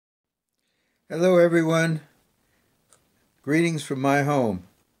Hello everyone. Greetings from my home.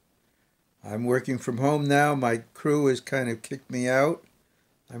 I'm working from home now. My crew has kind of kicked me out.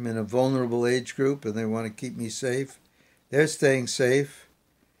 I'm in a vulnerable age group and they want to keep me safe. They're staying safe.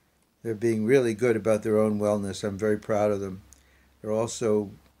 They're being really good about their own wellness. I'm very proud of them. They're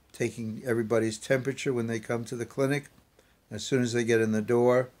also taking everybody's temperature when they come to the clinic as soon as they get in the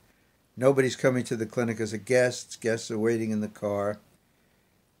door. Nobody's coming to the clinic as a guest. Guests are waiting in the car.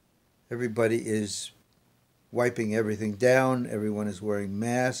 Everybody is wiping everything down. Everyone is wearing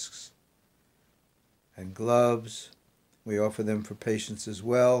masks and gloves. We offer them for patients as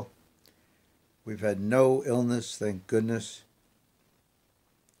well. We've had no illness, thank goodness.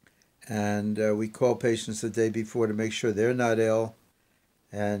 And we call patients the day before to make sure they're not ill.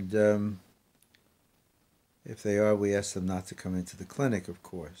 And if they are, we ask them not to come into the clinic, of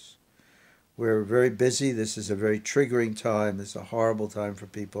course. We're very busy. This is a very triggering time. This is a horrible time for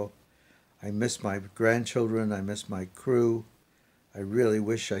people. I miss my grandchildren. I miss my crew. I really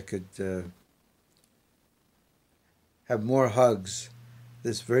wish I could have more hugs.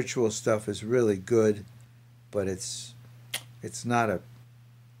 This virtual stuff is really good, but it's not a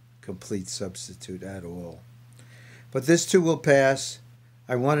complete substitute at all. But this too will pass.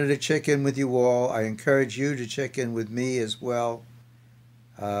 I wanted to check in with you all. I encourage you to check in with me as well.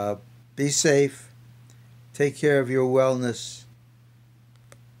 Be safe. Take care of your wellness.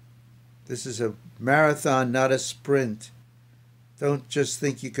 This is a marathon, not a sprint. Don't just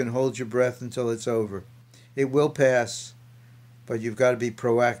think you can hold your breath until it's over. It will pass, but you've got to be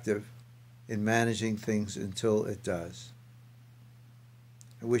proactive in managing things until it does.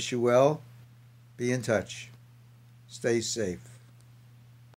 I wish you well. Be in touch. Stay safe.